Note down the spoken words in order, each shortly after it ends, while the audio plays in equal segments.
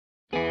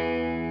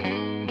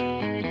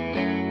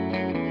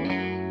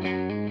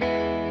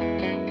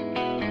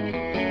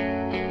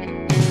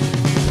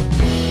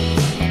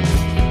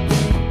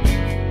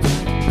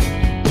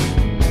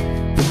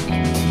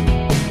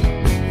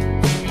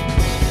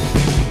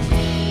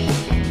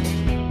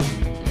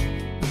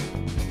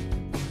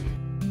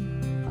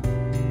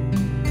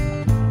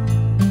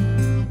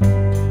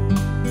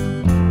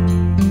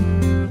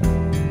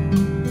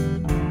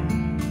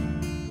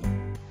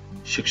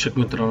शिक्षक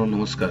मित्रांनो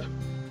नमस्कार।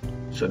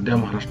 सध्या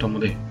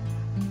महाराष्ट्रामध्ये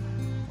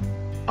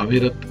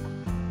अविरत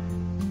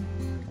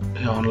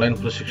हे ऑनलाईन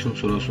प्रशिक्षण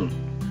सुरू असून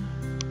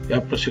या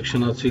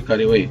प्रशिक्षणाची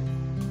कार्यवाही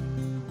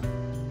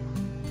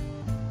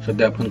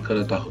सध्या आपण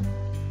करत आहोत।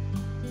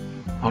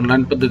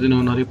 ऑनलाईन पद्धतीने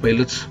होणारे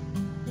पहिलेच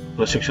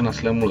प्रशिक्षण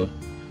असल्यामुळे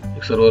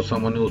एक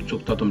सर्वसामान्य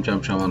उत्सुकता तुमच्या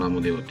आमच्या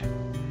मनामध्ये होती।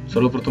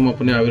 सर्वप्रथम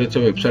आपण या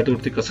अविरतच्या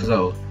वेबसाईटवरती कसं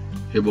जावं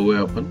हे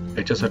बघूया आपण।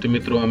 याच्यासाठी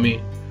मित्र आम्ही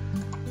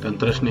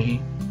तंत्रस्नेही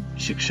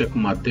शिक्षक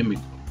माध्यमिक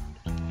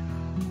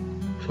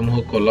समूह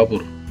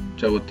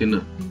कोल्हापूरच्या वतीने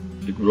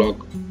एक ब्लॉग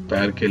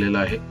तयार केलेला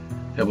आहे।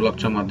 या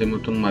ब्लॉगच्या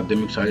माध्यमातून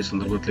माध्यमिक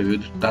शाळेसंदर्भातले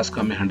विविध टास्क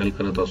आम्ही हँडल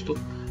करत असतो।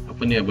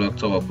 आपण या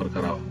ब्लॉगचा वापर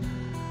करावा।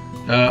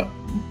 या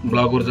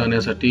ब्लॉगवर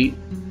जाण्यासाठी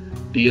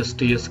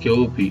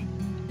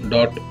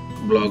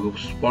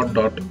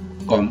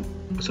tstskop.blogspot.com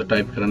असं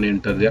टाईप करा आणि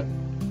एंटर द्या।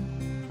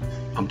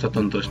 आमचा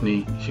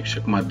तंत्रस्नेही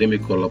शिक्षक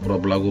माध्यमिक कोल्हापूर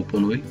ब्लॉग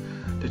ओपन होईल।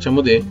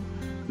 त्याच्यामध्ये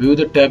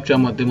विविध टॅबच्या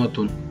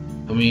माध्यमातून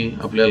आम्ही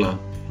आपल्याला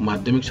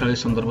माध्यमिक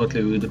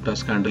शाळेसंदर्भातले विविध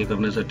टास्क हँडल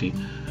करण्यासाठी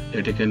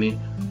या ठिकाणी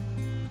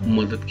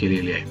मदत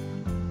केलेली आहे।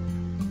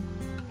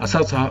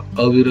 असाच हा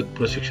अविरत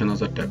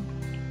प्रशिक्षणाचा टॅब।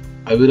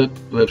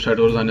 अविरत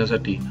वेबसाईटवर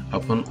जाण्यासाठी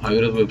आपण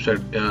अविरत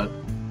वेबसाईट या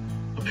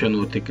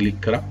ऑप्शनवरती क्लिक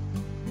करा।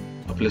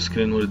 आपल्या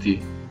स्क्रीनवरती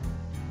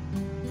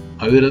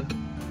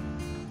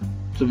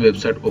अविरतचं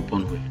वेबसाईट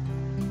ओपन होईल।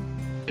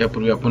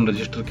 यापूर्वी आपण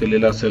रजिस्टर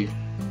केलेलं असेल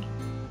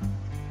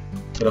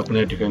तर आपण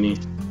या ठिकाणी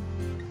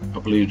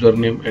आपलं युजर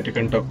नेम या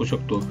ठिकाणी टाकू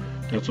शकतो।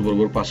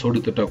 त्याचबरोबर पासवर्ड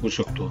इथे टाकू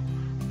शकतो।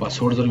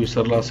 पासवर्ड जर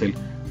विसरला असेल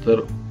तर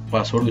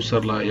पासवर्ड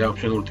विसरला या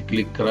ऑप्शनवरती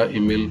क्लिक करा।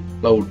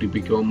 ईमेलला ओटीपी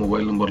किंवा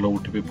मोबाईल नंबरला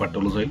ओटीपी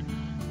पाठवला जाईल।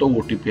 तो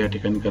ओटीपी या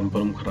ठिकाणी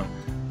कन्फर्म करा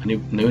आणि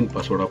नवीन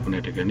पासवर्ड आपण या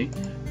ठिकाणी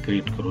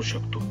क्रिएट करू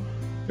शकतो।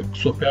 एक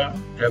सोप्या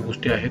या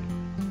गोष्टी आहेत।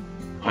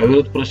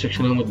 अविरत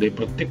प्रशिक्षणामध्ये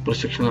प्रत्येक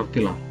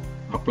प्रशिक्षणार्थीला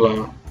आपला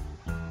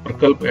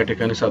प्रकल्प या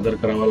ठिकाणी सादर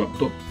करावा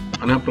लागतो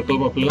आणि हा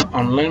प्रकल्प आपल्याला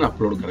ऑनलाईन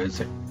अपलोड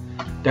करायचा आहे।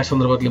 त्या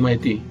संदर्भातली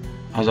माहिती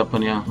आज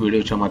आपण या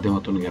व्हिडिओच्या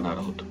माध्यमातून घेणार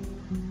आहोत।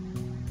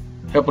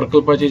 या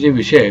प्रकल्पाचे जे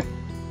विषय आहेत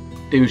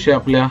ते विषय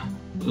आपल्या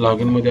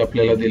लॉगिन मध्ये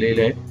आपल्याला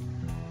दिलेले आहेत।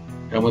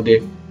 यामध्ये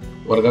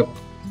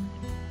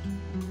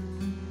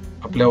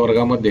आपल्या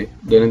वर्गामध्ये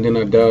दैनंदिन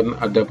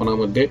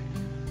अध्यापनामध्ये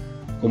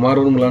कुमार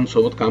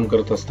मुलांसोबत काम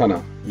करत असताना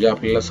ज्या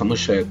आपल्याला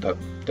समस्या येतात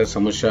त्या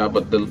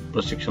समस्याबद्दल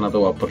प्रशिक्षणात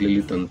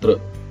वापरलेली तंत्र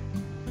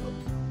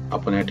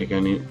आपण या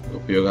ठिकाणी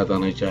उपयोगात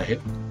आणायची आहेत।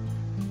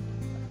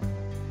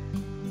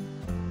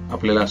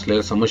 आपल्याला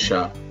असलेल्या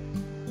समस्या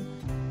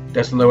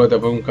त्या संदर्भात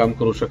आपण काम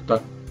करू शकता।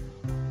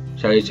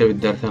 शाळेच्या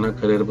विद्यार्थ्यांना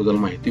करिअर बद्दल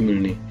माहिती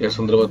मिळणे या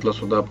संदर्भातला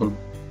सुद्धा आपण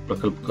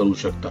प्रकल्प करू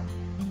शकता।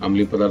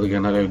 अंमली पदार्थ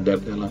घेणाऱ्या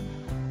विद्यार्थ्याला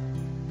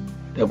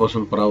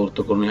त्यापासून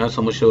परावृत्त करून या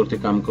समस्येवरती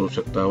काम करू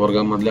शकता।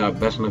 वर्गामधल्या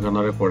अभ्यास न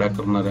करणाऱ्या कोड्या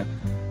करणाऱ्या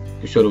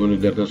किशोरवयीन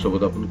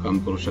विद्यार्थ्यांसोबत आपण काम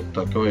करू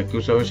शकता किंवा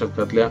 21व्या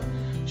शतकातल्या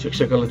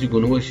शिक्षकाला जी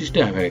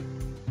गुणवैशिष्ट्ये हवी आहेत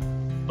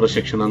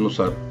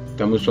प्रशिक्षणानुसार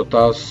त्यामुळे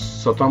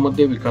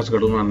स्वतःमध्ये विकास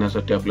घडवून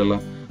आणण्यासाठी आपल्याला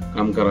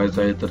काम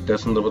करायचं आहे तर त्या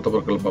संदर्भात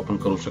प्रकल्प आपण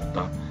करू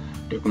शकता।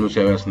 टेक्नो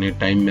सेवा असणे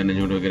टाइम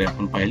मॅनेजमेंट वगैरे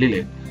आपण पाहिलेले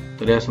आहेत।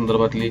 तर या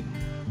संदर्भातली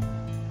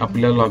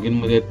आपल्या लॉगिन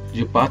मध्ये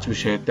जे 5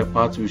 विषय आहेत त्या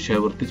 5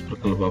 विषयावरतीच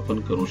प्रकल्प आपण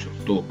करू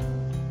शकतो।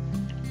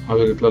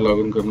 अविरतला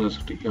लॉगिन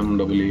करण्यासाठी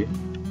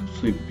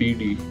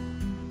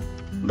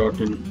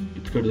mwcpd.in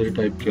इतकं जरी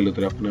टाईप केलं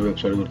तरी आपण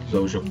वेबसाईट वरती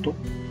जाऊ शकतो।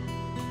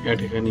 या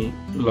ठिकाणी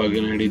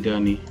लॉगिन आयडी द्या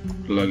आणि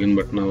लॉगिन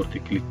बटनावरती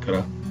क्लिक करा।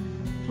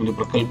 म्हणजे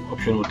प्रकल्प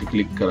ऑप्शन वरती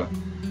क्लिक करा।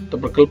 तर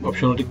प्रकल्प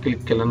ऑप्शन वरती क्लिक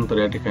केल्यानंतर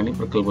या ठिकाणी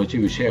प्रकल्पाचे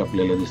विषय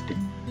आपल्याला दिसतील।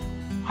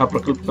 हा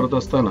प्रकल्प करत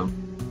असताना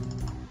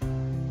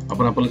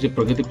आपण आपलं जे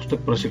प्रगती पुस्तक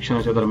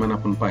प्रशिक्षणाच्या दरम्यान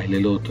आपण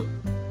पाहिलेलं होतं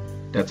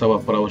त्याचा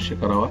वापर अवश्य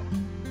करावा।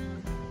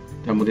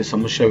 त्यामध्ये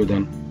समस्या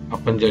विधान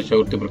आपण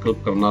ज्याच्यावरती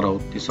प्रकल्प करणार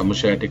आहोत ती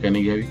समस्या या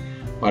ठिकाणी घ्यावी।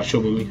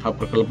 पार्श्वभूमी हा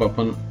प्रकल्प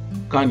आपण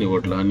का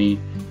निवडला आणि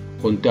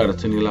कोणत्या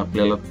अडचणीला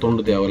आपल्याला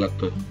तोंड द्यावं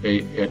लागतं हे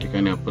या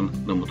ठिकाणी आपण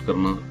नमूद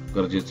करणं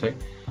गरजेचं आहे।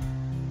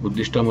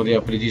 उद्दिष्टामध्ये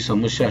आपली जी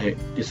समस्या आहे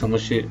ती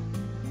समस्या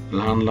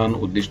लहान लहान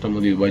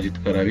उद्दिष्टांमध्ये विभाजित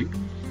करावी।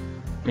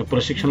 आणि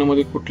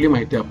प्रशिक्षणामध्ये कुठली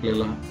माहिती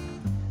आपल्याला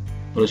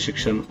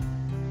प्रशिक्षण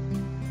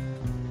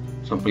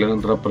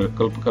संपल्यानंतर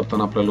प्रकल्प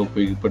करताना आपल्याला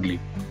उपयोगी पडली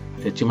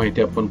त्याची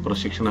माहिती आपण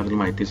प्रशिक्षणातील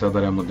माहितीचा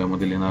आधार या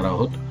मुद्द्यामध्ये लिहिणार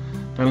आहोत।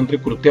 त्यानंतर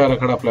कृती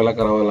आराखडा आपल्याला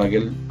करावा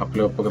लागेल।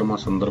 आपल्या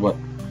उपक्रमासंदर्भात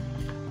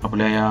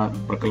आपल्या या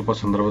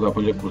प्रकल्पासंदर्भात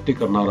आपण जे कृती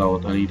करणार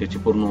आहोत आणि त्याची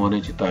पूर्ण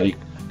होण्याची तारीख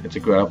त्याचे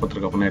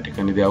वेळापत्रक आपण या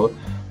ठिकाणी द्यावं।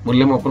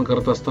 मूल्यमापन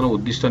करत असताना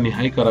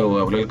उद्दिष्टानिहाय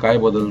करावं। आपल्याला काय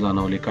बदल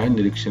जाणवले काय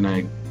निरीक्षण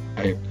आहेत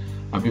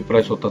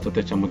अभिप्राय स्वतःचा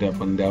त्याच्यामध्ये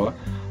आपण द्यावा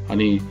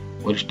आणि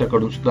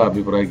वरिष्ठाकडून सुद्धा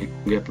अभिप्राय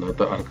घेतला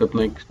तर हरकत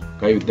नाही।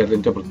 काही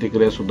विद्यार्थ्यांच्या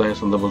प्रतिक्रिया सुद्धा या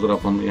संदर्भात जर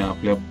आपण या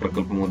आपल्या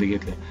प्रकल्पामध्ये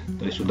घेतल्या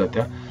तरी सुद्धा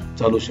त्या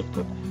चालू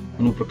शकतात।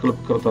 म्हणून प्रकल्प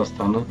करत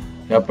असताना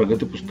या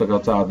प्रगती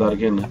पुस्तकाचा आधार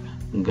घेणं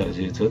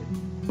गरजेचं।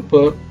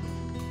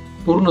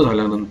 पूर्ण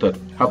झाल्यानंतर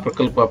हा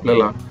प्रकल्प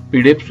आपल्याला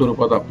पीडीएफ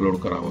स्वरूपात अपलोड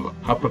करावा।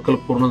 हा प्रकल्प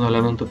पूर्ण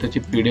झाल्यानंतर त्याची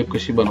पीडीएफ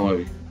कशी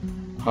बनवावी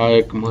हा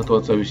एक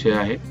महत्त्वाचा विषय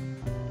आहे।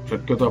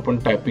 शक्यतो आपण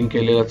टायपिंग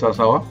केलेलाच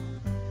असावा।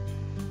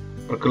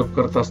 प्रकल्प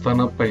करत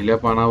असताना पहिल्या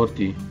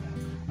पानावरती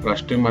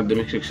राष्ट्रीय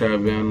माध्यमिक शिक्षा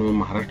अभियान व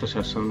महाराष्ट्र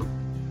शासन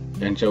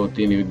यांच्या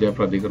वतीने विद्या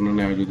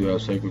प्राधिकरणाने आयोजित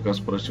व्यावसायिक विकास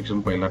प्रशिक्षण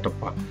पहिला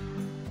टप्पा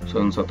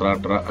सन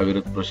 17-18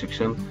 अविरत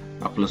प्रशिक्षण,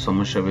 आपलं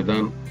समस्या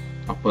विधान,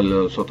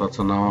 आपलं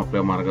स्वतःचं नाव,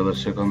 आपल्या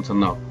मार्गदर्शकांचं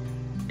नाव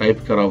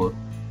टाईप करावं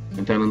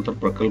आणि त्यानंतर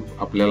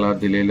प्रकल्प आपल्याला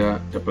दिलेल्या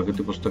त्या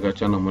प्रगती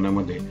पुस्तकाच्या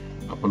नमुन्यामध्ये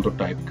आपण तो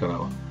टाईप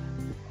करावा।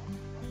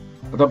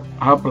 आता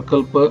हा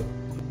प्रकल्प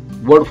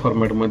वर्ड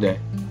फॉर्मॅट मध्ये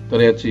आहे,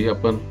 तर याची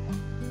आपण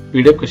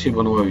PDF कशी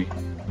बनवावी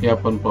हे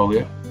आपण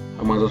पाहूया।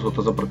 हा माझा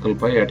स्वतःचा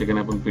प्रकल्प आहे। या ठिकाणी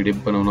आपण PDF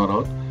बनवणार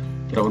आहोत।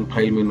 तर आपण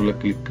फाईल मेनूला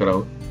क्लिक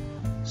करावं,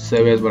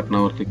 सेव्ह ॲज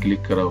बटनावरती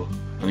क्लिक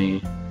करावं आणि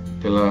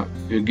त्याला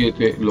योग्य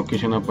ते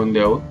लोकेशन आपण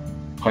द्यावं।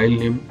 फाईल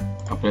नेम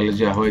आपल्याला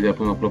जे हवं आहे ते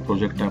आपण, आपला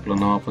प्रोजेक्ट आहे, आपलं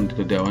नाव आपण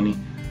तिथे द्यावं आणि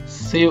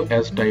सेव्ह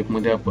ॲज टाईप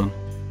मध्ये आपण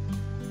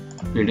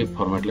PDF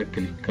फॉर्मॅटला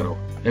क्लिक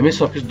करावं।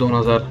 MS ऑफिस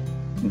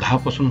 2010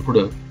 पासून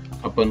पुढे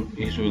आपण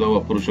ही सुविधा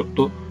वापरू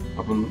शकतो।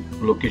 आपण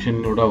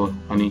लोकेशन निवडावं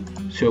आणि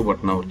सेव्ह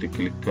बटनावरती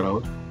क्लिक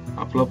करावं।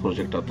 आपला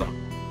प्रोजेक्ट आता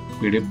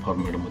PDF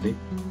फॉर्मॅट मध्ये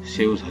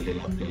सेव्ह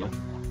झालेला आपल्याला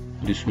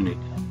दिसून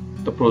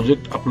येईल। तर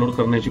प्रोजेक्ट अपलोड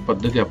करण्याची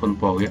पद्धती आपण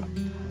पाहूया।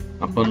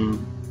 आपण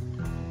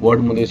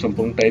वर्ड मध्ये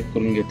संपूर्ण टाईप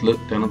करून घेतलं,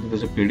 त्यानंतर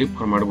त्याचा PDF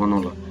फॉर्मॅट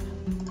बनवला,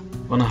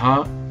 पण हा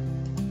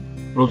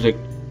प्रोजेक्ट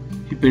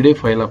ही PDF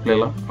फाईल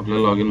आपल्याला आपल्या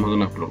लॉगिन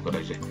मधून अपलोड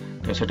करायची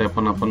आहे। त्यासाठी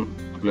आपण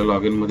आपल्या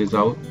लॉगिन मध्ये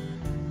जावं।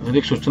 आता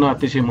एक सूचना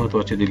अतिशय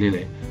महत्त्वाची दिलेली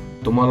आहे,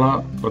 तुम्हाला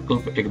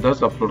प्रकल्प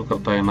एकदाच अपलोड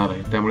करता येणार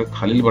आहे, त्यामुळे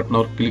खालील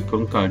बटनावर क्लिक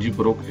करून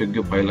काळजीपूर्वक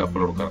योग्य फाईल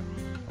अपलोड करा।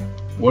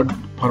 वर्ड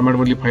फॉर्मॅट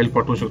मधली फाईल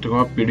पाठवू शकतो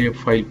किंवा PDF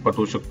फाईल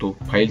पाठवू शकतो।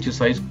 फाईलची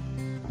साईज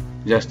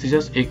जास्तीत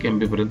जास्त 1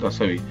 MB पर्यंत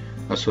असावी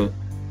असं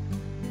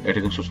या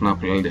ठिकाणी सूचना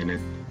आपल्याला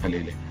देण्यात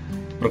आलेली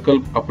आहे।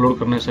 प्रकल्प अपलोड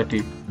करण्यासाठी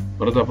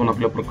परत आपण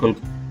आपल्या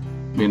प्रकल्प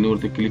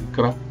मेनूवरती क्लिक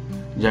करा।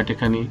 ज्या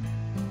ठिकाणी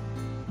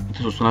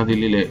इथे सूचना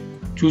दिलेली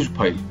आहे चूज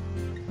फाईल,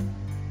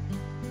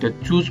 त्या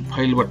चूज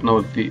फाईल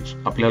बटनावरती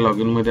आपल्या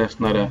लॉगिन मध्ये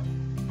असणाऱ्या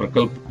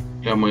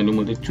प्रकल्प या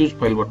मेनूमध्ये चूज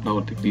फाईल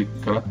बटनावरती क्लिक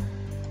करा।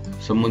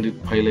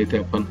 संबंधित फाईल आहे ते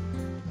आपण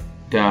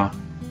त्या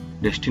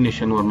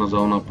डेस्टिनेशन वरनं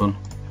जाऊन आपण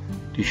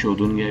ती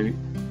शोधून घ्यावी।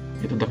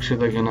 इथे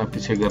दक्षता घेणं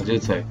अतिशय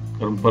गरजेचं आहे,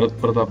 कारण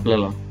परत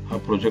आपल्याला हा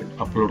प्रोजेक्ट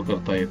अपलोड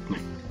करता येत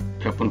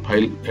नाही। आपण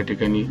फाईल या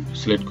ठिकाणी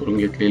सिलेक्ट करून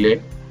घेतलेली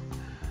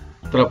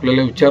आहे। तर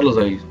आपल्याला विचारलं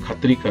जाईल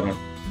खात्री करा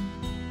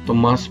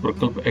तुम्हास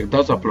प्रकल्प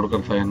एकदाच अपलोड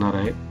करता येणार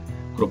आहे।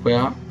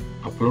 कृपया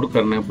अपलोड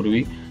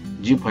करण्यापूर्वी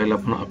जी फाईल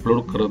आपण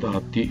अपलोड करत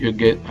आहात ती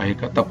योग्य आहे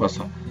का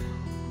तपासा।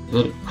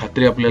 जर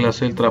खात्री आपल्याला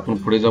असेल तर आपण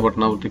पुढे जा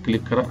बटनावरती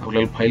क्लिक करा।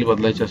 आपल्याला फाईल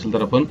बदलायची असेल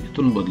तर आपण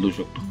इथून बदलू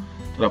शकतो।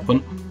 तर आपण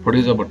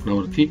पुढे जा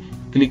बटनावरती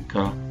क्लिक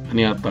करा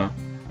आणि आता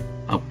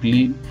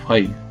आपली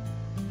फाईल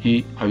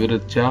ही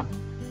अविरतच्या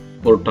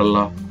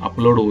पोर्टलला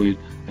अपलोड होईल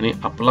आणि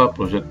आपला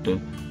प्रोजेक्ट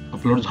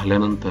अपलोड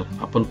झाल्यानंतर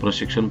आपण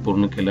प्रशिक्षण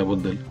पूर्ण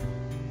केल्याबद्दल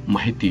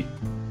माहिती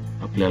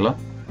आपल्याला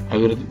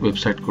अविरत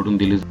वेबसाईट कडून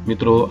दिली।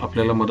 मित्रो,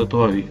 आपल्याला मदत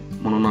व्हावी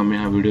म्हणून आम्ही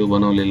हा व्हिडिओ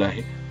बनवलेला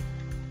आहे।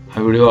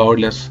 हा व्हिडिओ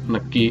आवडल्यास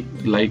नक्की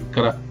लाईक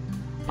करा,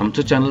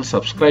 आमचं चॅनल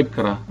सबस्क्राईब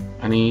करा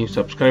आणि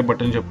सबस्क्राईब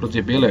बटनच्या पुढे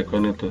जे बेल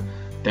आयकॉन येतं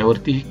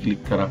त्यावरतीही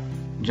क्लिक करा,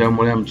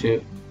 ज्यामुळे आमचे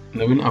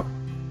नवीन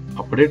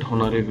अपडेट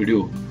होणारे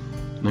व्हिडिओ,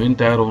 नवीन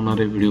तयार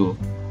होणारे व्हिडिओ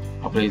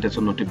आपल्याला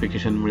त्याचं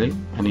नोटिफिकेशन मिळेल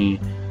आणि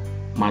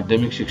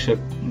माध्यमिक शिक्षक,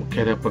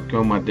 मुख्याध्यापक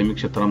किंवा माध्यमिक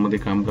क्षेत्रामध्ये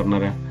काम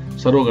करणाऱ्या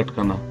सर्व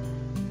घटकांना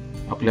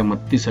आपल्या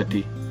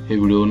मदतीसाठी हे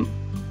व्हिडिओ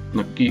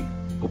नक्की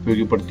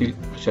उपयोगी पडतील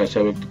अशी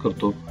आशा व्यक्त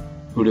करतो।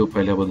 व्हिडिओ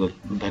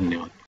पाहिल्याबद्दल धन्यवाद।